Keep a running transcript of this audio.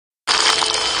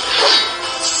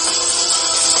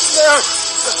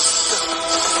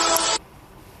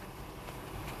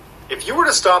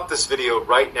to stop this video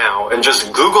right now and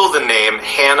just Google the name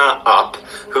Hannah Up,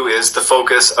 who is the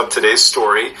focus of today's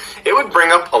story, it would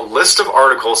bring up a list of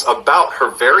articles about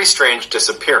her very strange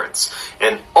disappearance.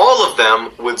 And all of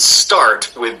them would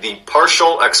start with the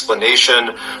partial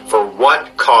explanation for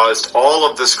what caused all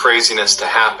of this craziness to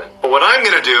happen. But what I'm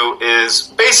going to do is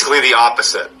basically the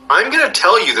opposite. I'm going to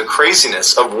tell you the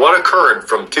craziness of what occurred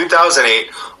from 2008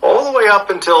 all the way up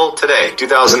until today,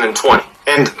 2020.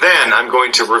 And then I'm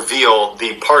going to reveal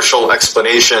the partial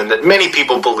explanation that many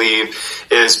people believe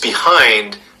is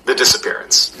behind the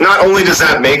disappearance. Not only does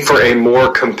that make for a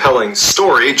more compelling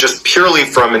story, just purely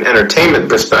from an entertainment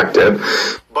perspective,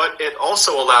 but it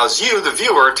also allows you, the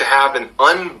viewer, to have an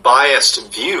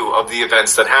unbiased view of the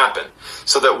events that happen.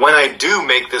 So that when I do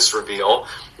make this reveal,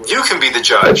 you can be the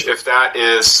judge if that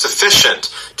is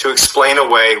sufficient to explain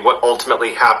away what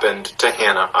ultimately happened to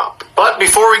Hannah Up. But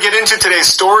before we get into today's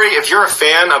story, if you're a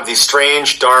fan of the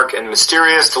strange, dark, and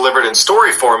mysterious delivered in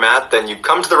story format, then you've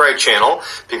come to the right channel,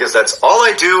 because that's all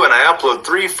I do, and I upload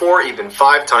 3, 4, even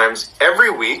 5 times every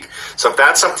week. So if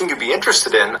that's something you'd be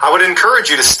interested in, I would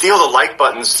encourage you to steal the like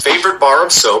button's favorite bar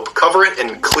of soap, cover it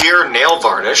in clear nail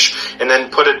varnish, and then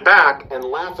put it back and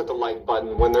laugh at the like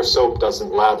button when their soap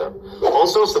doesn't lather.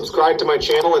 Also, subscribe to my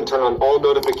channel and turn on all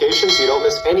notifications so you don't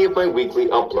miss any of my weekly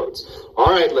uploads.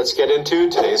 Alright, let's get into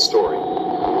today's story.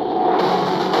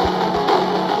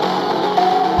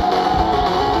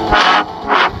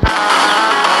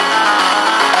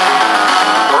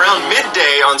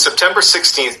 On September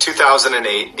 16th,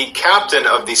 2008, the captain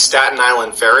of the Staten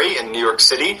Island Ferry in New York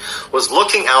City was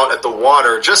looking out at the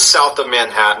water just south of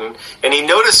Manhattan, and he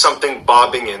noticed something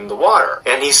bobbing in the water.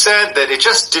 And he said that it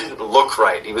just didn't look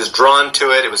right. He was drawn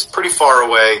to it. It was pretty far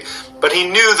away, but he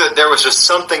knew that there was just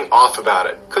something off about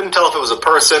it. Couldn't tell if it was a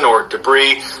person or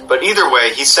debris, but either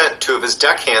way, he sent 2 of his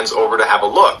deckhands over to have a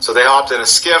look. So they hopped in a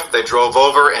skiff, they drove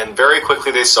over, and very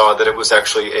quickly they saw that it was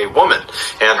actually a woman,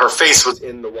 and her face was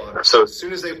in the water. So as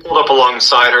soon as they pulled up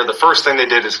alongside her, the first thing they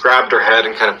did is grabbed her head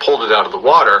and kind of pulled it out of the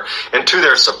water, and to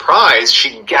their surprise,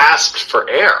 she gasped for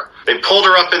air. They pulled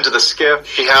her up into the skiff.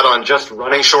 She had on just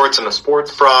running shorts and a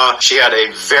sports bra. She had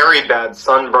a very bad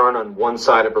sunburn on one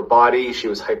side of her body. She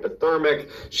was hypothermic.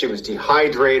 She was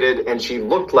dehydrated, and she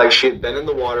looked like she had been in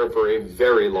the water for a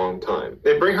very long time.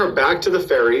 They bring her back to the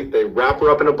ferry. They wrap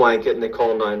her up in a blanket, and they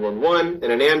call 911,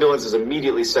 and an ambulance is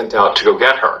immediately sent out to go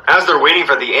get her. As they're waiting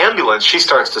for the ambulance, she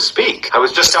starts to speak. I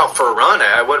was just out for a run.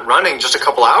 I went running just a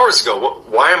couple hours ago.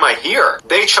 Why am I here?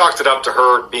 They chalked it up to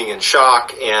her being in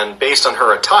shock, and based on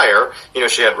her attire,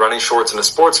 she had running shorts and a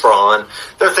sports bra on.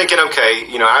 They're thinking, okay,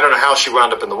 I don't know how she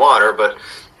wound up in the water, but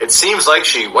it seems like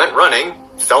she went running,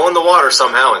 fell in the water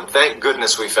somehow, and thank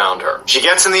goodness we found her. She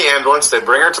gets in the ambulance, they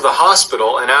bring her to the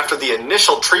hospital, and after the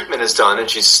initial treatment is done and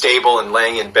she's stable and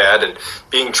laying in bed and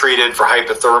being treated for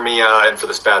hypothermia and for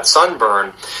this bad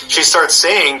sunburn, she starts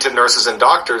saying to nurses and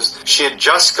doctors she had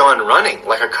just gone running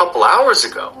like a couple hours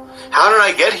ago. How did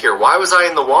I get here? Why was I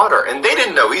in the water? And they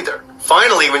didn't know either.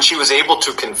 Finally, when she was able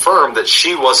to confirm that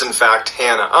she was in fact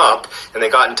Hannah Up, and they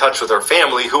got in touch with her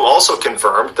family, who also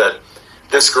confirmed that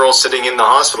this girl sitting in the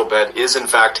hospital bed is in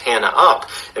fact Hannah Up,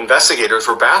 investigators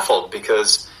were baffled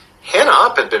because Hannah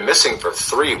Up had been missing for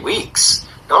 3 weeks,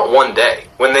 not 1 day.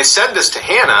 When they said this to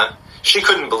Hannah, she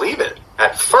couldn't believe it.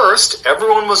 At first,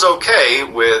 everyone was okay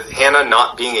with Hannah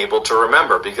not being able to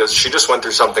remember because she just went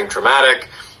through something traumatic.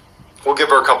 We'll give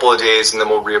her a couple of days and then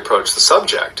we'll reapproach the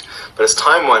subject. But as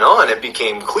time went on, it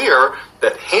became clear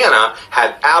that Hannah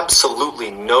had absolutely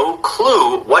no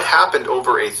clue what happened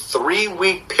over a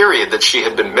 3-week period that she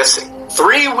had been missing.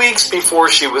 3 weeks before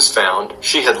she was found,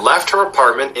 she had left her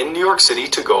apartment in New York City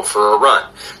to go for a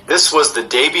run. This was the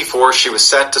day before she was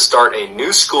set to start a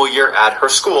new school year at her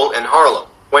school in Harlem.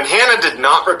 When Hannah did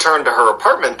not return to her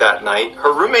apartment that night,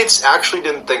 her roommates actually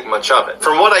didn't think much of it.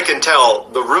 From what I can tell,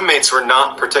 the roommates were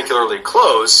not particularly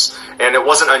close, and it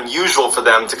wasn't unusual for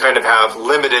them to kind of have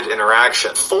limited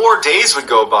interaction. 4 days would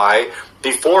go by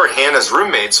before Hannah's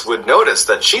roommates would notice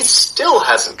that she still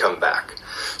hasn't come back.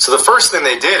 So the first thing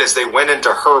they did is they went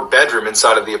into her bedroom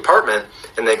inside of the apartment,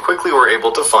 and they quickly were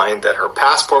able to find that her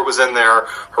passport was in there,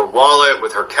 her wallet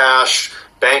with her cash,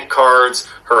 bank cards,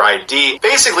 her ID.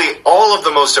 Basically, all of the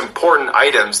most important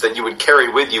items that you would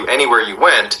carry with you anywhere you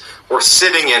went were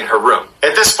sitting in her room.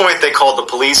 At this point, they called the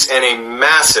police, and a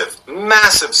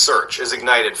massive search is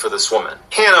ignited for this woman.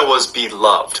 Hannah was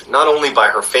beloved, not only by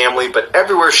her family, but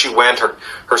everywhere she went,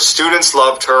 her students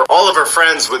loved her. All of her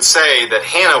friends would say that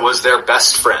Hannah was their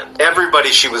best friend. Everybody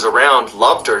she was around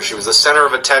loved her. She was the center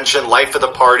of attention, life of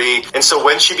the party. And so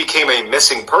when she became a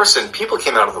missing person, people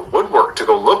came out of the woodwork to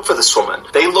go look for this woman.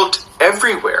 They looked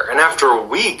everywhere, and after a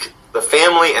week, The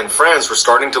family and friends were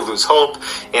starting to lose hope,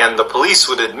 and the police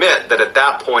would admit that at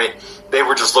that point, they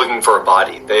were just looking for a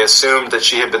body. They assumed that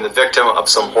she had been the victim of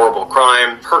some horrible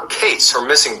crime. Her case, her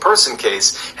missing person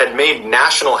case, had made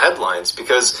national headlines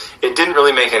because it didn't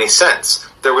really make any sense.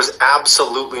 There was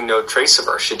absolutely no trace of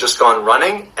her. She'd just gone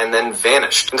running and then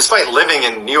vanished. And despite living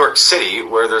in New York City,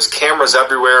 where there's cameras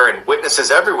everywhere and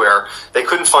witnesses everywhere, they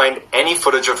couldn't find any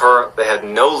footage of her. They had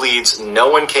no leads. No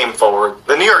one came forward.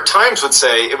 The New York Times would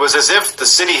say it was as if the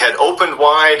city had opened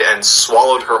wide and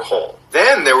swallowed her whole.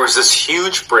 Then there was this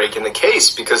huge break in the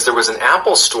case because there was an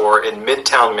Apple store in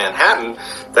Midtown Manhattan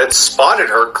that spotted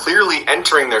her clearly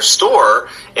entering their store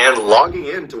and logging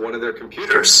into one of their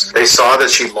computers. They saw that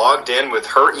she logged in with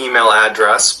her email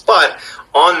address, but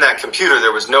on that computer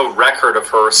there was no record of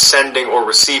her sending or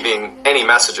receiving any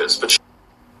messages. But